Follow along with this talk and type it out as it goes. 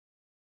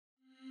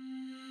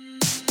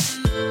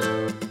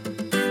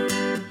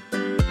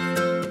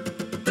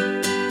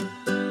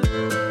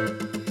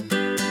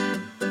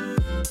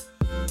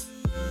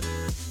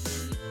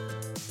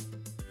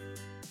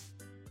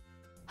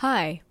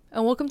Hi,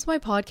 and welcome to my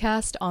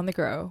podcast, On the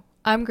Grow.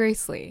 I'm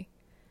Grace Lee.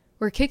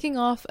 We're kicking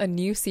off a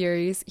new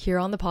series here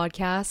on the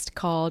podcast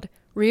called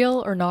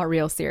Real or Not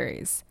Real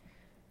series.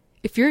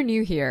 If you're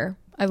new here,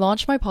 I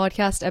launch my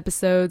podcast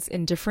episodes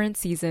in different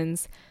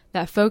seasons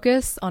that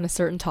focus on a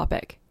certain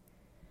topic.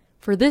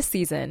 For this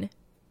season,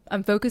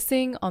 I'm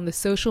focusing on the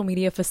social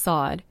media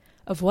facade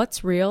of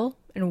what's real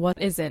and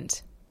what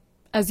isn't.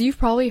 As you've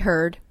probably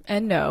heard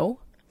and know,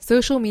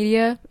 social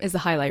media is a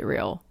highlight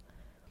reel.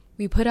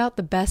 We put out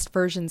the best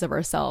versions of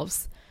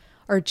ourselves,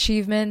 our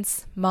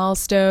achievements,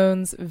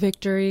 milestones,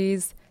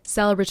 victories,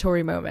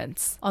 celebratory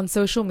moments on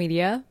social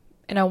media,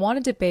 and I want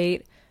to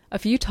debate a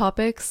few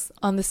topics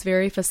on this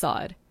very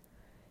facade.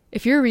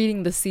 If you're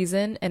reading this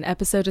season and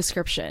episode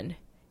description,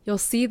 you'll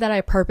see that I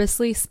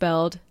purposely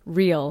spelled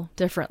real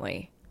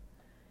differently.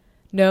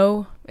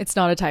 No, it's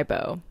not a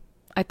typo.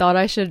 I thought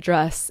I should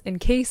address in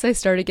case I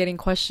started getting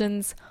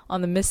questions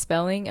on the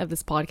misspelling of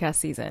this podcast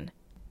season.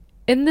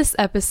 In this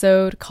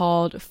episode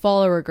called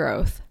Follower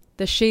Growth,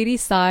 the shady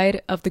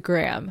side of the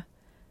gram,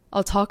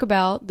 I'll talk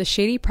about the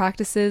shady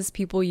practices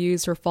people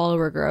use for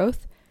follower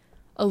growth,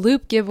 a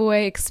loop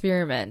giveaway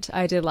experiment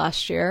I did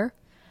last year,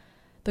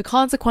 the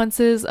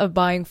consequences of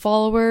buying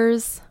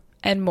followers,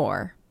 and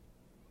more.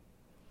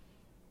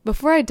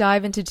 Before I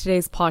dive into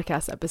today's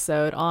podcast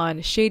episode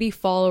on shady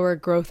follower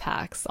growth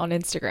hacks on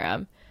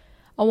Instagram,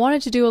 I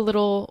wanted to do a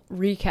little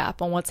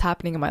recap on what's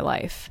happening in my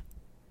life.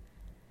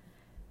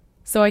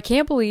 So I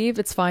can't believe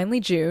it's finally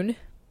June.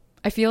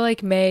 I feel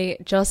like May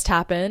just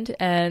happened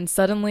and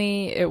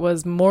suddenly it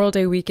was Memorial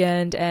Day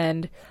weekend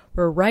and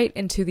we're right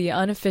into the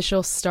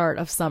unofficial start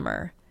of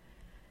summer.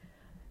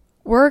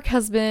 Work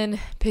has been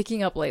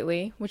picking up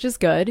lately, which is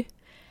good,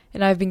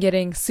 and I've been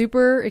getting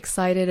super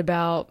excited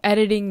about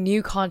editing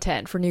new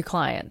content for new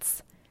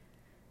clients.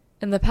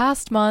 In the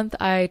past month,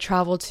 I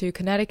traveled to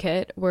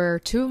Connecticut, where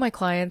two of my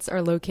clients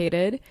are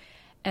located,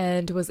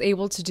 and was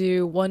able to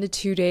do 1 to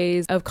 2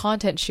 days of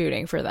content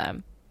shooting for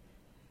them.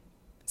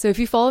 So if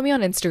you follow me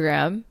on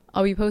Instagram,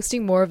 I'll be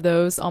posting more of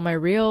those on my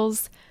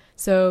reels,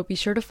 so be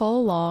sure to follow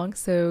along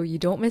so you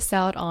don't miss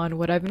out on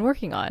what I've been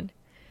working on.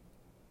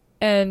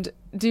 And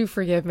do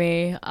forgive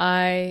me,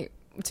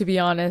 to be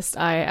honest,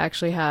 I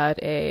actually had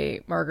a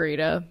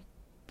margarita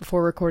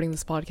before recording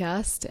this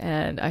podcast,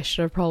 and I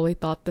should have probably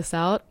thought this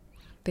out,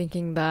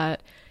 thinking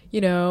that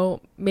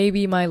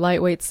maybe my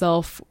lightweight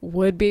self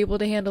would be able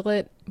to handle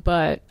it,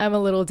 but I'm a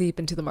little deep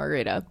into the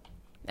margarita.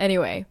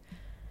 Anyway,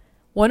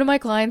 one of my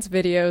clients'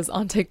 videos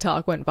on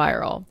TikTok went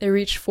viral. It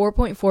reached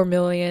 4.4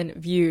 million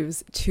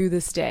views to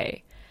this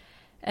day.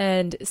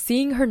 And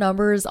seeing her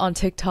numbers on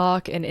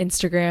TikTok and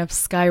Instagram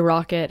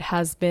skyrocket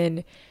has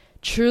been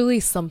truly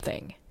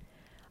something.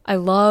 I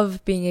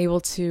love being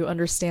able to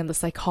understand the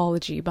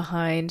psychology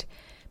behind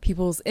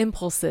people's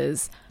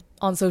impulses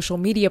on social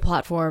media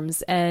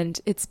platforms,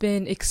 and it's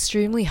been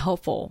extremely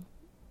helpful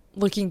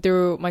looking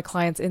through my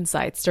clients'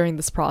 insights during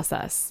this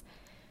process.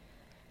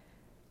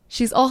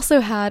 She's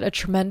also had a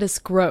tremendous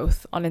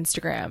growth on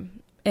Instagram,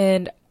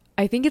 and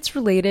I think it's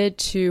related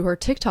to her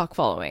TikTok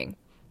following,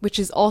 which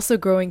is also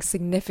growing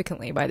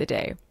significantly by the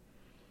day.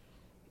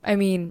 I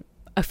mean,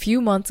 a few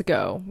months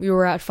ago, we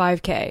were at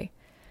 5K,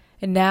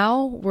 and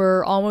now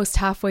we're almost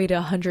halfway to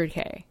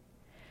 100K.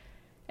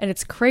 And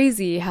it's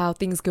crazy how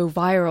things go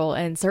viral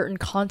and certain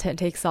content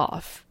takes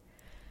off.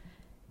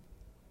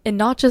 And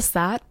not just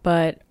that,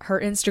 but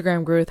her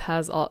Instagram growth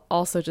has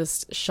also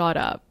just shot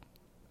up.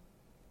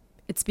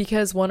 It's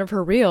because one of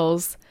her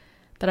reels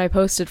that I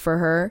posted for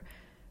her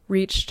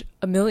reached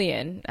 1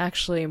 million,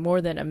 actually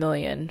more than 1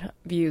 million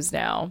views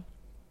now.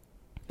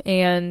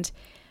 And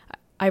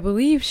I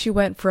believe she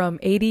went from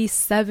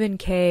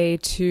 87K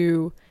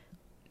to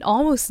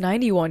almost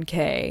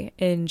 91K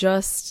in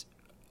just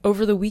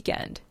over the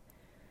weekend.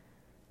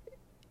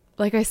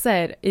 Like I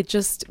said, it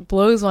just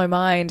blows my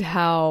mind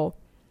how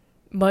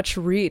much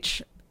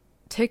reach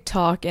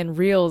TikTok and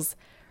Reels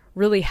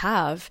really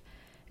have.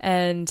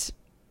 And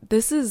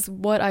this is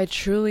what I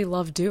truly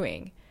love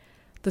doing,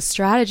 the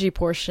strategy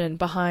portion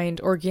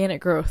behind organic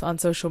growth on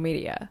social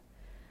media.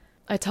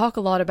 I talk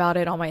a lot about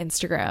it on my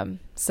Instagram,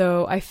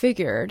 so I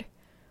figured,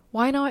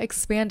 why not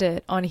expand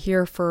it on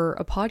here for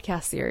a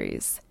podcast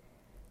series?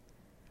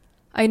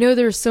 I know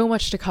there's so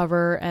much to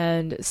cover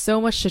and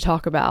so much to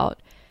talk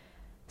about,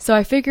 so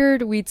I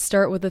figured we'd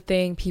start with the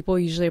thing people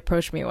usually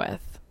approach me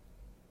with.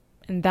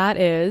 And that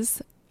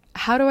is,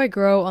 how do I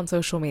grow on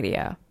social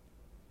media?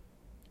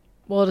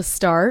 Well, to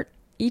start,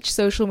 each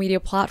social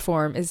media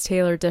platform is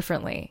tailored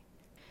differently.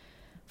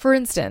 For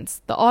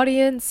instance, the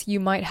audience you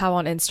might have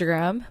on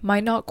Instagram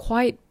might not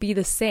quite be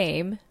the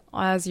same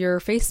as your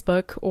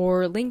Facebook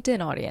or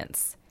LinkedIn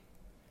audience.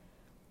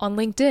 On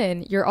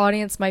LinkedIn, your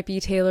audience might be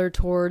tailored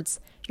towards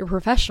your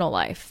professional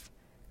life,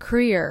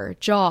 career,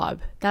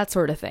 job, that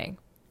sort of thing.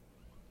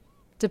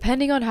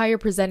 Depending on how you're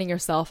presenting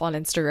yourself on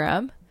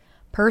Instagram,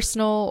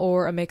 personal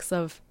or a mix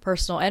of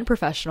personal and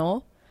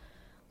professional,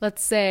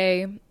 let's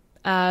say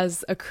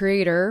as a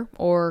creator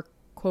or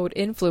quote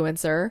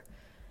influencer,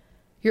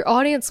 your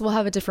audience will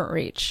have a different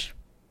reach.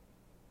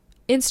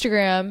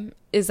 Instagram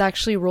is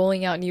actually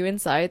rolling out new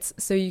insights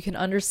so you can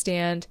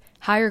understand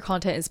how your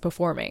content is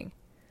performing.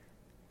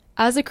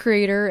 As a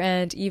creator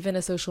and even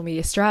a social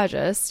media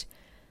strategist,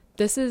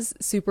 this is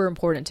super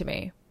important to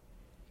me.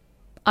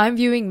 I'm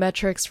viewing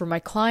metrics for my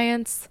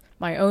clients,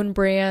 my own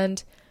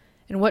brand,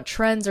 and what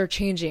trends are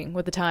changing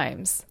with the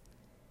times.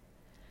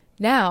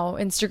 Now,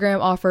 Instagram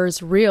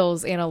offers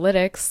Reels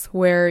analytics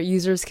where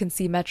users can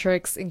see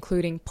metrics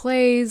including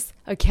plays,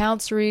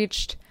 accounts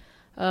reached,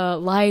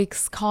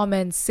 likes,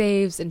 comments,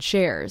 saves, and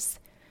shares.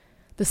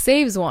 The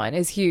saves one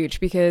is huge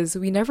because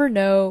we never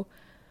knew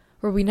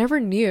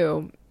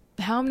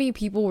how many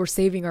people were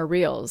saving our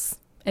Reels,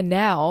 and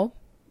now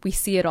we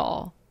see it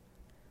all.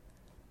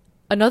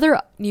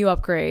 Another new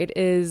upgrade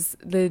is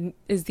the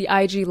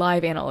IG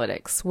Live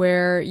analytics,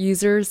 where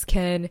users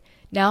can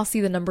now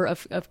see the number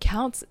of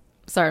accounts.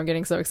 Sorry, I'm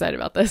getting so excited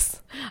about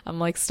this. I'm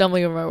like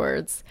stumbling over my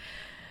words.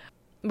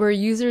 Where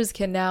users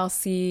can now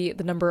see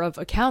the number of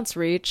accounts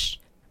reached,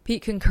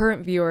 peak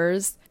concurrent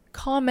viewers,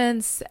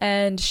 comments,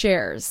 and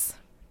shares.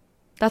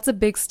 That's a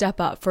big step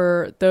up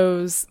for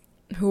those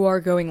who are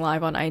going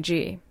live on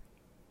IG.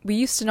 We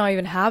used to not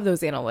even have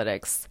those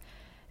analytics.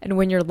 And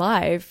when you're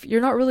live,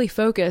 you're not really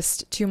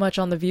focused too much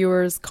on the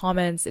viewers,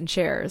 comments, and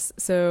shares.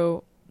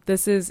 So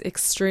this is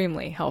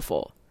extremely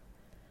helpful.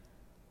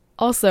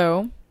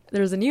 Also,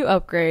 there's a new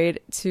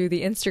upgrade to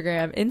the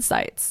Instagram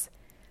Insights.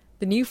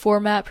 The new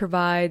format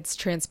provides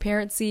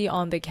transparency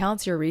on the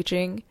accounts you're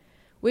reaching,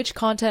 which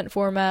content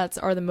formats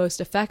are the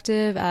most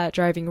effective at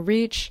driving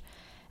reach,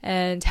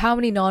 and how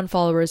many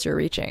non-followers you're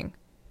reaching.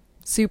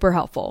 Super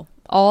helpful.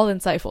 All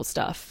insightful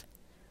stuff.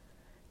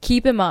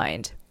 Keep in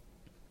mind,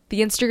 the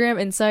Instagram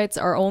Insights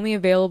are only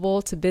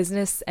available to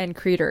business and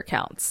creator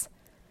accounts,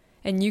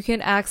 and you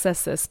can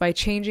access this by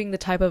changing the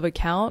type of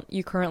account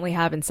you currently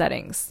have in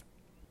settings.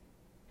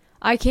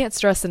 I can't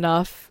stress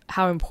enough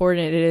how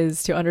important it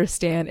is to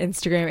understand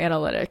Instagram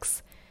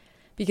analytics,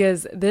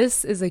 because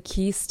this is a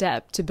key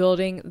step to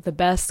building the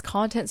best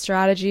content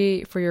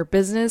strategy for your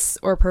business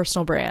or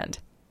personal brand.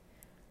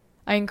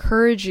 I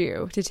encourage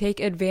you to take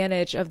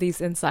advantage of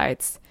these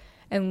insights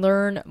and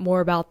learn more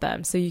about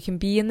them so you can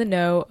be in the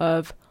know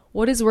of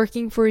what is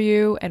working for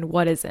you and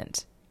what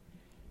isn't.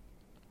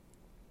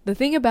 The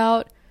thing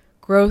about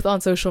growth on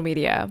social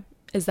media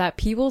is that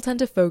people tend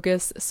to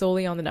focus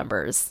solely on the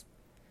numbers.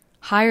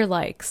 Higher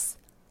likes,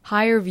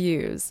 higher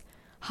views,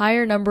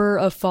 higher number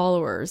of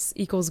followers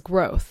equals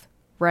growth,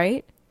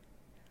 right?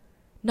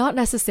 Not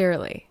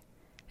necessarily,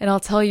 and I'll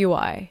tell you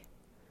why.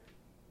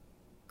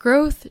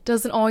 Growth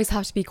doesn't always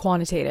have to be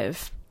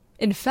quantitative.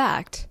 In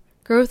fact,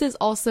 growth is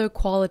also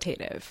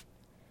qualitative.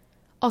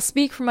 I'll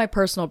speak from my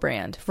personal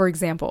brand, for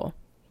example.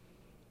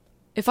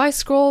 If I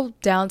scroll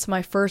down to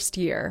my first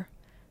year,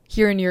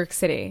 here in New York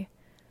City,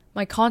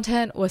 my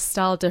content was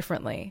styled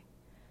differently.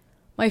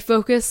 My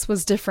focus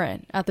was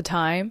different at the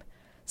time,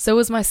 so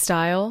was my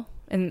style,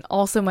 and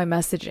also my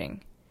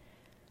messaging.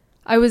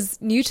 I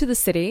was new to the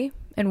city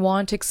and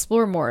wanted to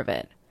explore more of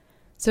it,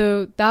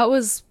 so that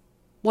was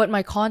what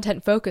my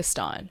content focused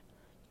on.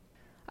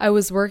 I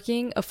was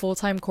working a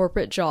full-time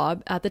corporate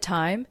job at the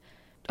time.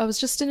 I was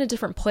just in a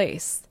different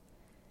place.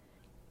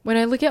 When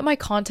I look at my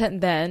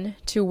content then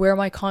to where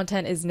my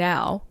content is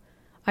now,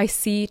 I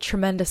see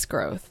tremendous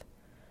growth.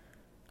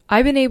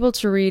 I've been able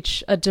to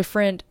reach a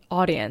different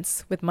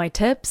audience with my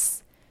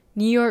tips,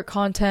 New York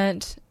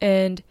content,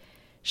 and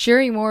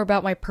sharing more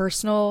about my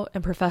personal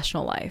and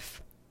professional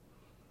life.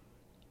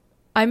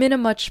 I'm in a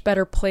much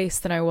better place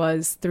than I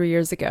was 3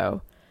 years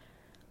ago.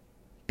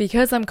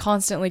 Because I'm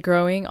constantly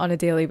growing on a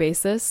daily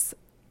basis,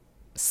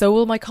 so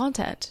will my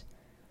content.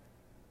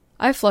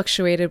 I've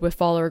fluctuated with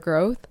follower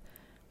growth,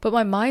 but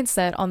my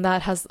mindset on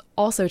that has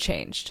also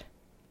changed.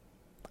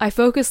 I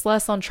focus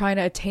less on trying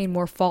to attain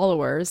more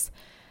followers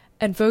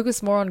and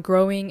focus more on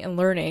growing and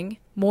learning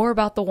more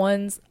about the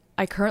ones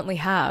I currently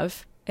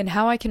have and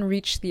how I can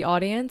reach the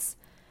audience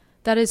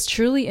that is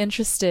truly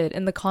interested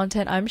in the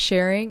content I'm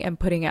sharing and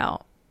putting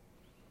out.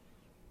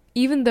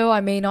 Even though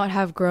I may not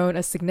have grown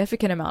a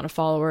significant amount of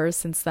followers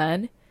since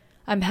then,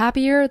 I'm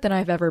happier than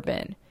I've ever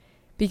been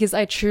because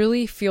I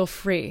truly feel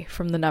free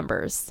from the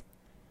numbers.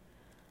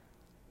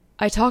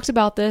 I talked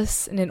about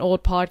this in an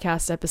old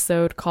podcast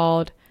episode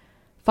called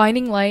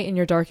Finding Light in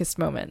Your Darkest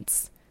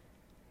Moments.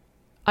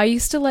 I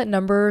used to let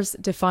numbers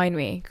define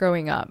me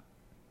growing up.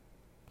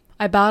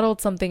 I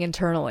battled something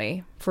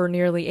internally for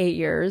nearly 8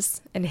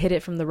 years and hid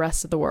it from the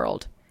rest of the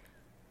world.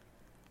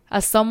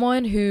 As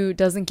someone who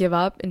doesn't give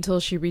up until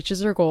she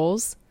reaches her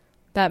goals,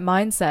 that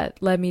mindset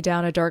led me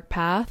down a dark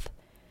path,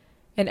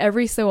 and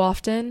every so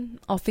often,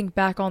 I'll think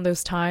back on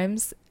those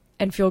times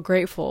and feel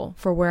grateful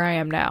for where I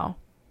am now.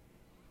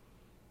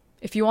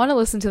 If you want to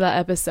listen to that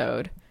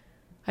episode,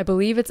 I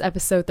believe it's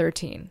episode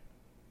 13.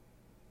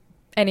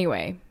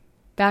 Anyway,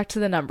 back to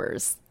the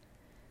numbers.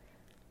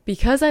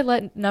 Because I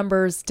let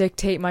numbers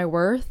dictate my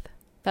worth,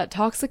 that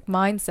toxic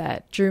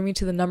mindset drew me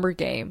to the number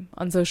game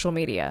on social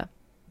media.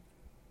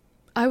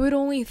 I would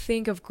only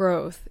think of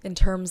growth in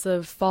terms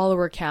of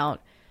follower count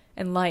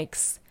and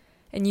likes,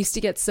 and used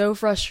to get so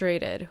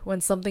frustrated when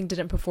something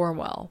didn't perform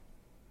well.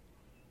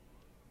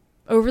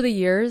 Over the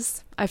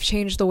years, I've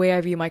changed the way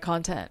I view my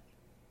content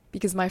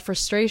because my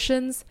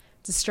frustrations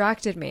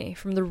distracted me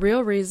from the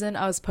real reason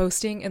I was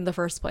posting in the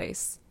first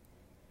place.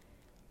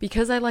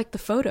 Because I liked the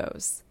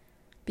photos,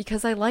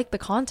 because I liked the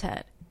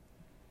content.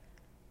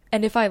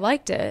 And if I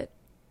liked it,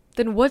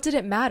 then what did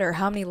it matter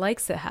how many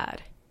likes it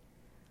had?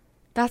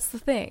 That's the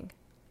thing.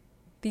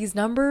 These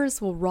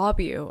numbers will rob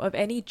you of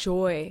any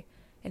joy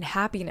and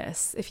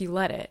happiness if you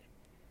let it.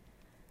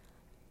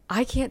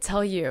 I can't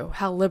tell you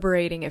how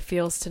liberating it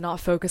feels to not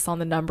focus on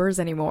the numbers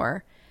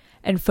anymore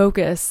and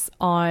focus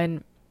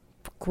on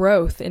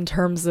growth in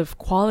terms of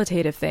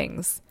qualitative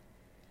things.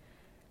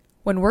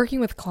 When working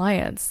with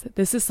clients,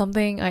 this is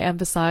something I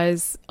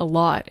emphasize a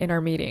lot in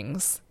our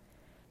meetings.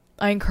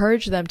 I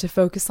encourage them to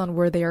focus on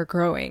where they are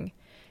growing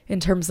in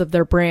terms of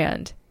their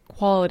brand,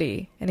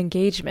 quality, and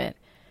engagement,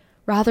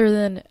 rather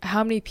than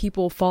how many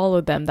people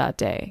followed them that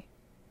day.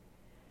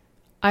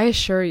 I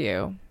assure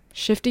you,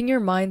 shifting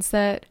your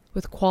mindset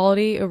with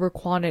quality over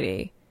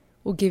quantity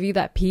will give you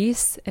that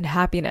peace and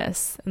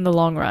happiness in the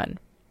long run.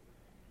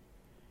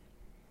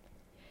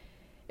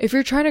 If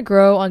you're trying to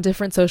grow on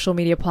different social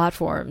media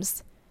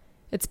platforms,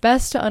 it's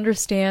best to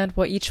understand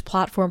what each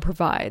platform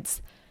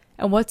provides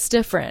and what's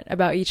different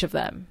about each of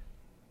them.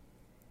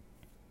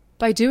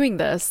 By doing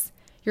this,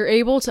 you're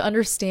able to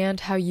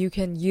understand how you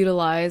can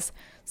utilize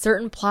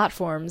certain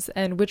platforms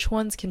and which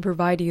ones can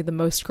provide you the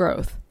most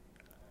growth.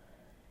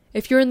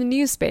 If you're in the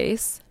news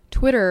space,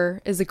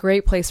 Twitter is a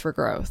great place for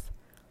growth.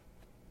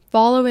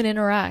 Follow and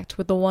interact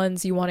with the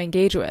ones you want to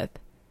engage with.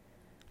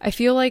 I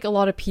feel like a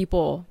lot of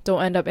people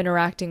don't end up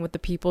interacting with the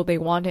people they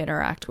want to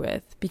interact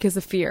with because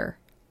of fear.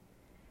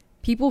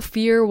 People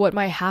fear what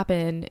might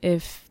happen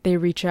if they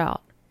reach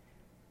out.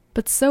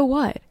 But so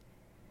what?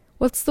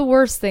 What's the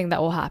worst thing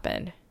that will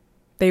happen?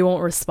 They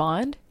won't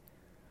respond?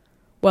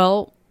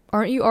 Well,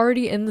 aren't you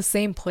already in the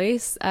same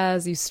place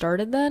as you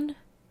started then?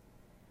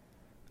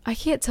 I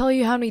can't tell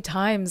you how many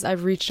times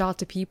I've reached out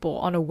to people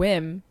on a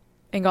whim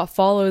and got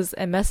follows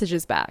and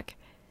messages back.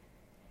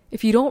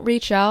 If you don't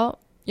reach out,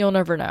 you'll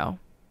never know.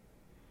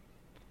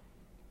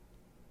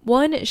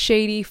 One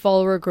shady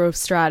follower growth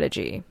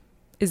strategy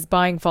is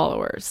buying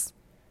followers.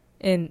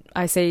 And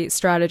I say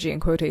strategy in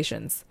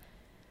quotations.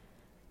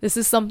 This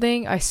is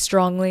something I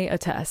strongly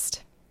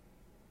attest.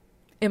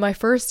 In my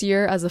first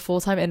year as a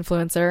full-time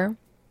influencer,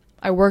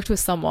 I worked with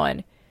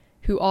someone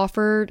who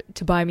offered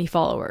to buy me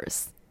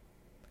followers.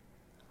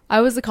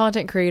 I was a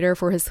content creator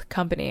for his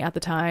company at the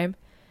time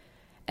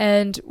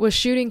and was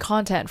shooting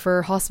content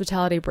for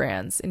hospitality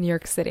brands in New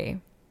York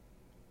City.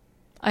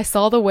 I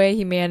saw the way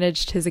he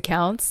managed his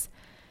accounts,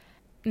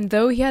 and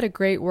though he had a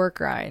great work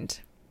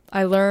grind,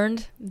 I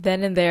learned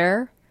then and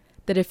there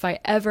that if I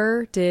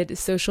ever did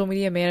social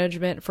media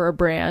management for a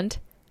brand,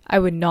 I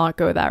would not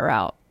go that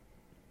route.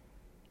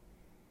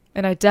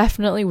 And I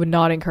definitely would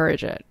not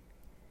encourage it.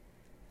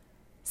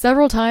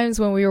 Several times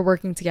when we were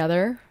working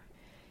together,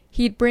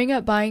 he'd bring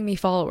up buying me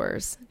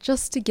followers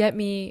just to get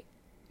me,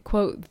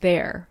 quote,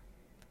 there.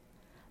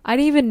 I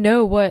didn't even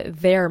know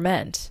what there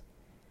meant.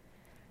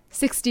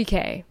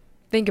 60K.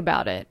 Think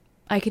about it.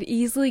 I could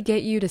easily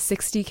get you to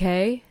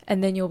 60K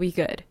and then you'll be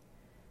good.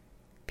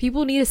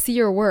 People need to see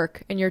your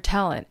work and your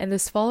talent, and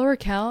this follower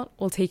count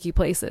will take you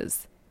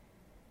places.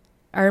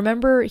 I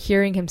remember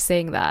hearing him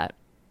saying that,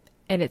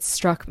 and it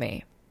struck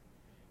me.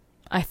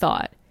 I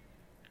thought,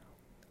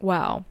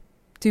 wow,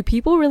 do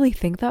people really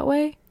think that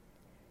way?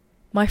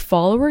 My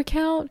follower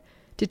count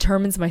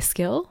determines my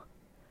skill?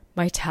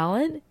 My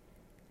talent?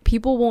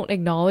 People won't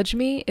acknowledge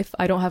me if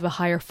I don't have a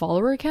higher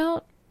follower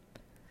count?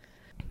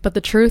 But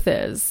the truth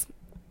is,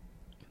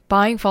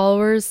 buying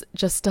followers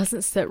just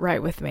doesn't sit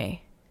right with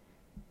me.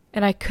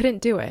 And I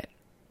couldn't do it.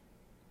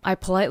 I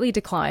politely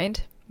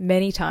declined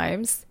many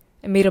times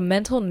and made a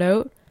mental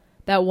note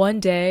that one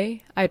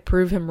day I'd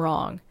prove him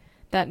wrong.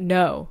 That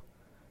no,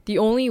 the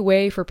only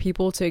way for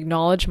people to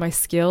acknowledge my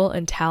skill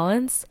and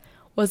talents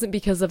wasn't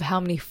because of how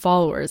many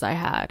followers I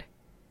had.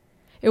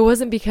 It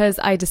wasn't because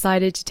I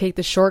decided to take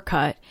the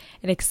shortcut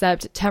and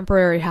accept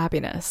temporary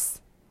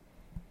happiness.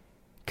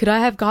 Could I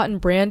have gotten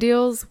brand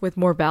deals with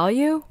more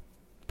value?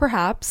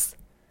 Perhaps.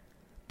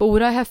 But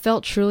would I have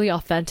felt truly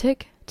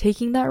authentic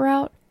taking that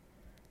route?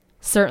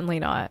 Certainly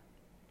not.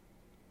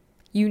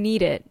 You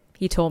need it,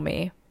 he told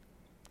me.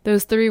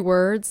 Those 3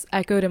 words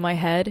echoed in my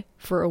head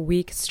for a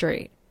week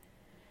straight.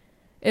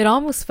 It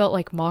almost felt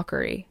like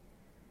mockery,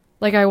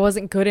 like I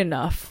wasn't good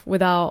enough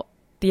without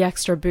the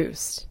extra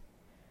boost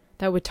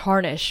that would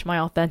tarnish my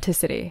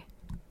authenticity.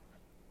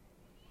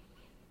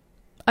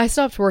 I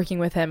stopped working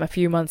with him a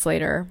few months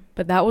later,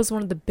 but that was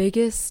one of the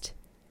biggest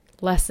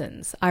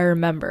lessons I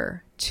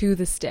remember to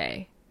this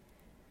day.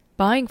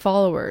 Buying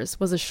followers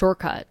was a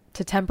shortcut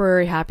to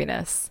temporary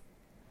happiness.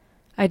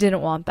 I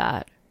didn't want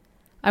that.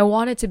 I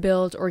wanted to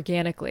build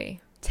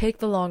organically, take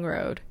the long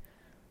road,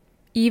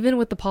 even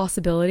with the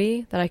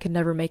possibility that I could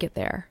never make it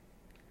there.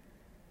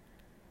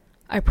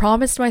 I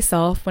promised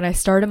myself when I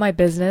started my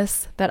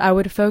business that I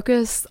would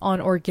focus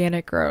on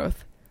organic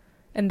growth,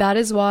 and that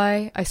is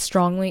why I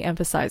strongly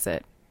emphasize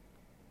it.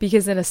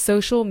 Because in a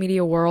social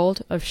media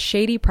world of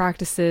shady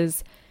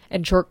practices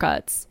and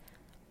shortcuts.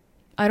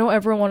 I don't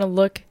ever want to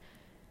look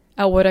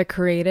at what I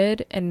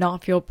created and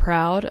not feel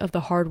proud of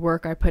the hard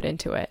work I put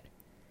into it.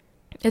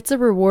 It's a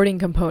rewarding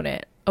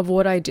component of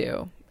what I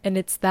do, and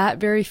it's that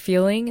very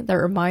feeling that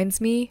reminds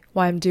me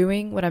why I'm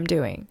doing what I'm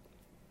doing.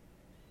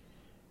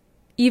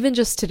 Even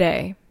just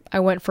today, I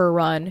went for a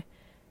run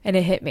and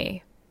it hit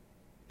me.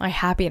 My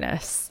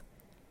happiness.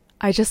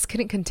 I just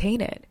couldn't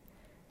contain it.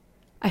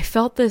 I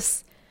felt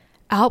this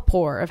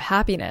outpour of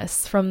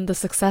happiness from the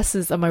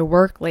successes of my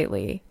work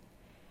lately.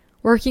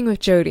 Working with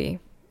Jody,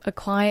 a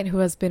client who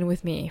has been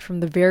with me from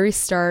the very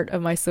start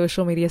of my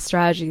social media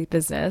strategy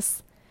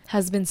business,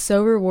 has been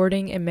so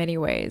rewarding in many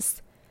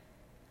ways.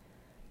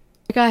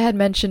 Like I had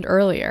mentioned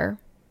earlier,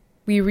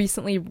 we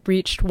recently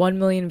reached 1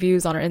 million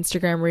views on our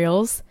Instagram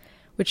Reels,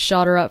 which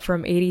shot her up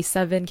from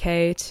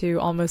 87K to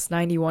almost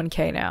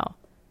 91K now.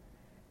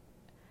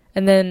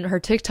 And then her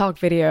TikTok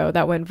video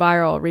that went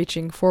viral,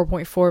 reaching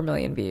 4.4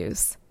 million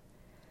views.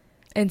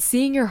 And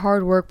seeing your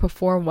hard work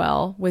perform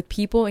well with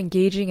people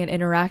engaging and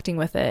interacting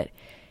with it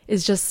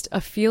is just a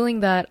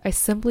feeling that I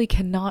simply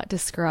cannot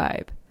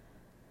describe.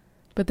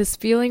 But this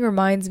feeling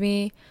reminds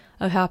me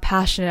of how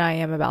passionate I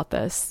am about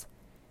this,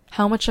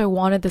 how much I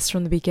wanted this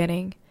from the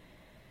beginning,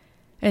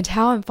 and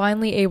how I'm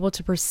finally able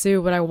to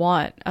pursue what I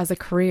want as a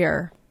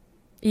career,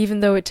 even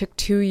though it took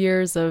 2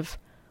 years of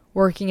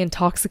working in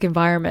toxic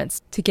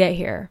environments to get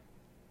here.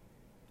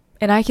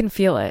 And I can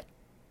feel it.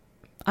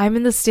 I'm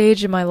in the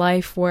stage in my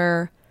life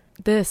where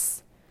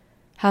this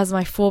has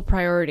my full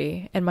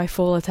priority and my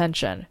full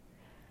attention.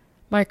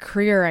 My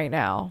career right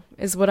now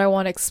is what I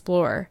want to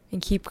explore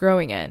and keep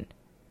growing in,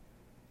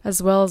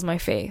 as well as my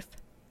faith,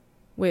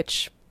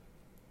 which,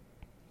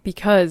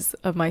 because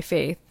of my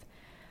faith,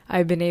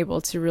 I've been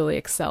able to really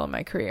excel in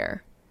my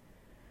career.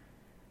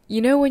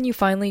 You know when you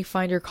finally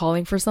find your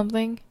calling for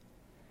something?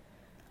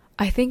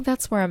 I think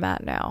that's where I'm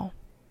at now.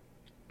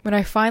 When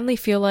I finally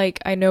feel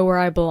like I know where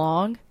I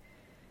belong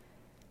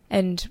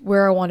and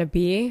where I want to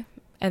be,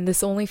 and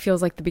this only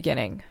feels like the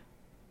beginning.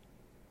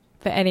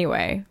 But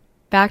anyway,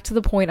 back to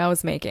the point I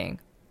was making.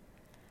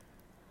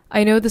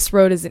 I know this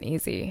road isn't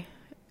easy,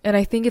 and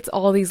I think it's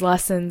all these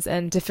lessons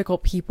and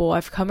difficult people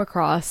I've come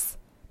across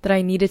that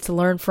I needed to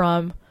learn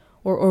from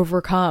or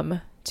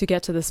overcome to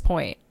get to this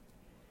point.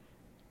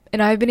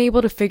 And I've been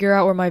able to figure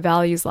out where my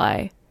values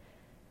lie.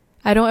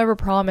 I don't ever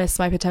promise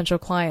my potential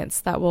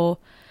clients that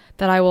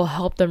I will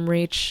help them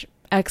reach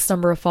X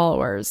number of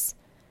followers.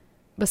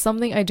 But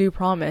something I do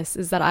promise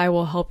is that I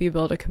will help you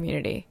build a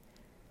community.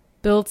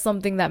 Build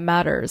something that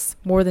matters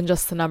more than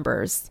just the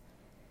numbers.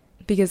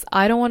 Because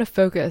I don't want to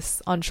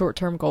focus on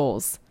short-term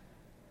goals.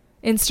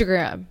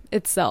 Instagram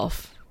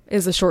itself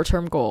is a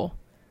short-term goal.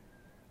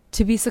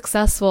 To be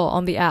successful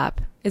on the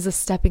app is a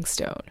stepping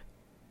stone.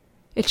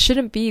 It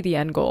shouldn't be the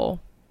end goal.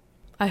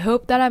 I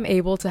hope that I'm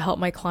able to help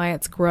my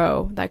clients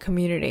grow that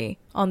community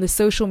on the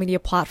social media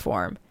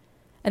platform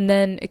and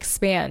then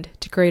expand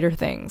to greater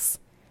things.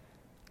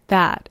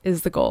 That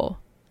is the goal.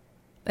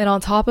 And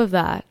on top of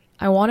that,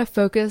 I want to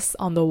focus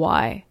on the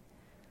why.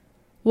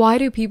 Why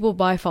do people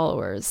buy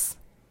followers?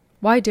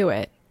 Why do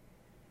it?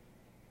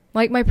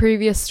 Like my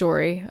previous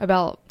story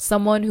about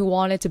someone who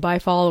wanted to buy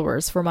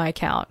followers for my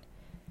account.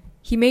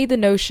 He made the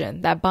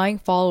notion that buying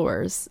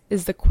followers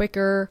is the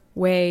quicker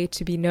way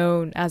to be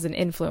known as an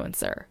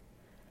influencer.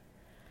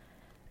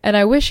 And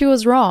I wish he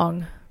was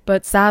wrong,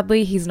 but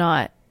sadly he's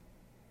not.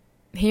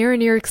 Here in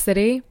New York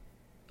City,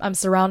 I'm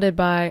surrounded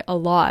by a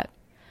lot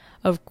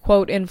of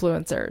quote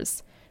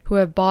influencers who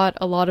have bought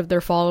a lot of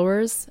their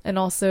followers and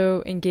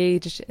also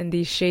engaged in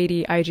these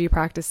shady IG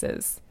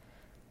practices.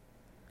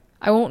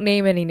 I won't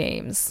name any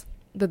names,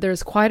 but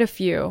there's quite a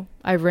few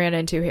I've ran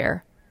into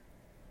here.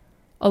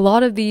 A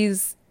lot of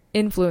these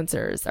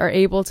influencers are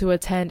able to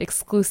attend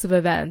exclusive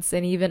events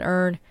and even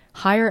earn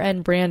higher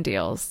end brand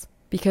deals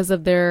because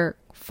of their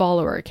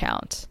follower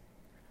count.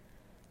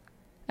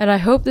 And I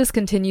hope this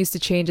continues to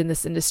change in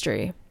this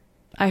industry.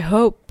 I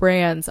hope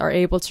brands are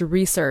able to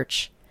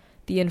research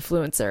the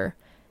influencer,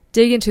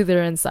 dig into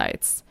their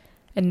insights,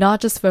 and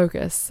not just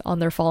focus on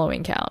their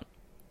following count.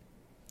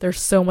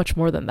 There's so much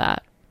more than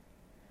that.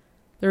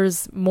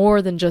 There's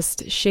more than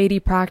just shady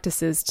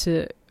practices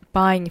to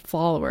buying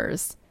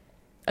followers.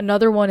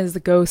 Another one is the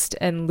ghost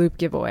and loop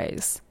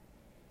giveaways.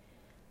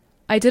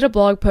 I did a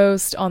blog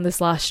post on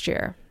this last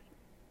year.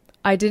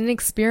 I did an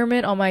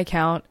experiment on my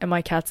account and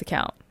my cat's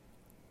account.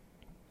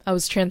 I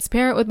was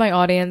transparent with my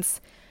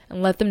audience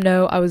and let them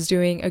know I was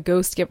doing a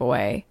ghost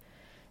giveaway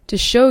to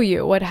show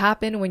you what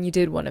happened when you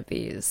did one of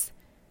these,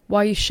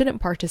 why you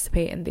shouldn't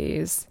participate in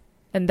these,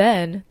 and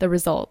then the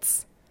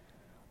results.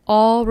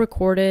 All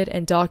recorded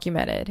and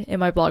documented in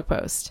my blog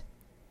post.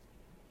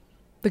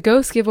 The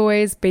ghost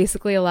giveaways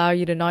basically allow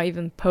you to not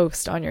even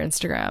post on your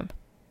Instagram.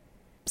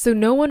 So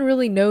no one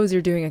really knows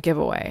you're doing a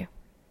giveaway.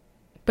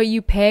 But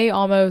you pay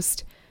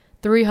almost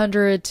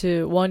 $300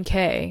 to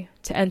 $1,000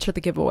 to enter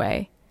the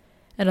giveaway.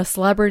 And a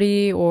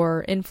celebrity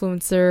or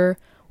influencer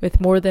with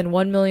more than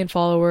 1 million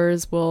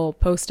followers will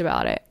post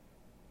about it.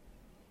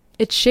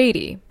 It's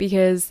shady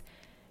because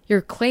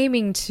you're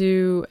claiming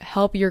to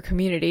help your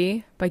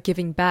community by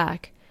giving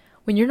back,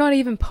 when you're not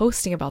even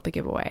posting about the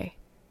giveaway?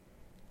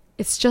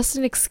 It's just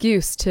an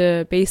excuse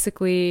to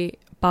basically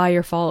buy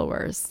your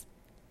followers.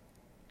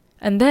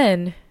 And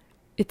then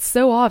it's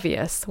so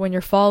obvious when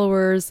your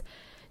followers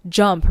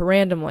jump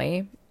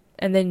randomly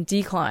and then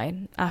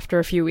decline after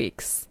a few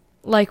weeks.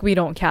 Like we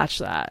don't catch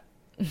that.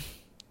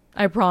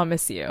 I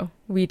promise you,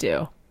 we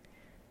do.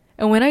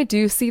 And when I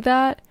do see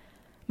that,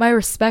 my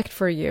respect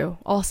for you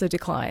also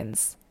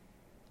declines.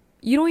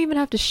 You don't even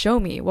have to show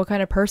me what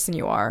kind of person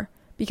you are,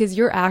 because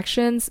your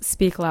actions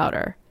speak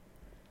louder.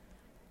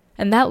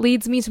 And that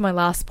leads me to my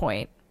last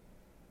point.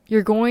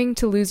 You're going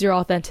to lose your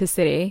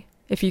authenticity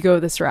if you go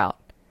this route.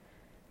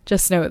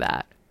 Just know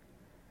that.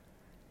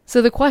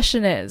 So the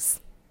question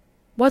is,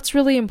 what's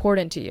really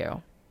important to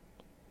you?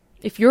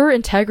 If your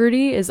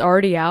integrity is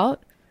already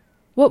out,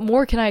 what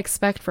more can I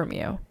expect from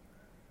you?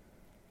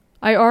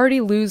 I already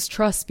lose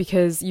trust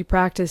because you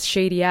practice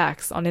shady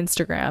acts on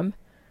Instagram.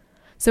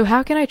 So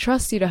how can I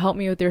trust you to help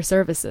me with your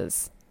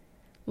services?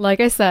 Like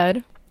I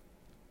said,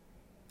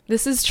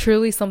 this is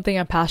truly something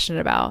I'm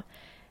passionate about,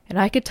 and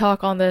I could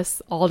talk on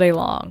this all day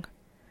long.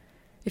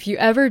 If you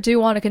ever do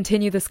want to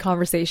continue this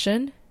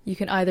conversation, you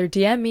can either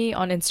DM me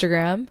on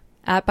Instagram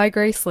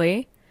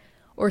 @bygracelee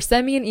or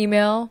send me an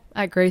email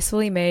at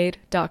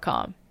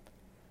gracefully.made.com.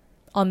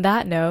 On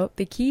that note,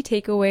 the key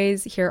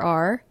takeaways here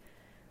are: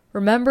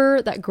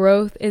 remember that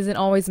growth isn't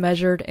always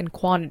measured in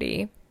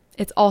quantity,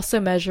 it's also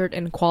measured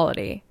in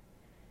quality.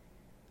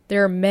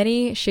 There are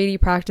many shady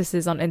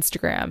practices on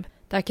Instagram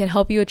that can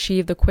help you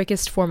achieve the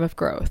quickest form of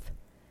growth.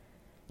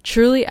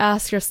 Truly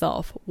ask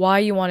yourself why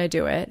you want to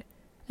do it,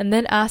 and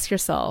then ask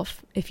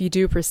yourself, if you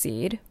do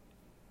proceed,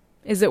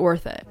 is it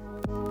worth it?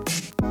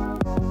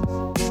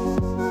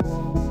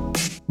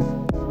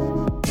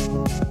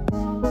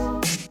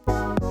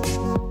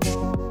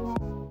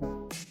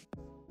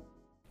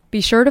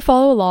 Be sure to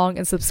follow along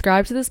and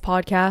subscribe to this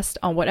podcast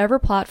on whatever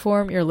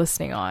platform you're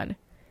listening on.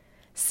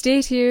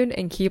 Stay tuned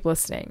and keep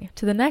listening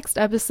to the next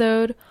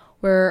episode,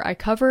 where I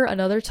cover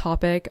another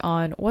topic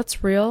on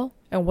what's real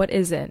and what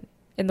isn't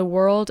in the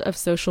world of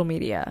social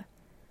media.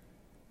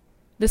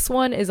 This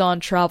one is on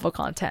travel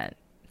content,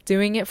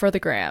 doing it for the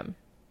gram.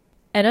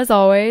 And as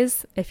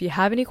always, if you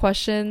have any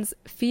questions,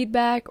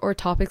 feedback, or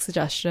topic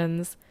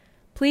suggestions,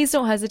 please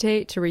don't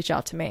hesitate to reach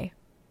out to me.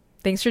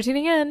 Thanks for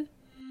tuning in.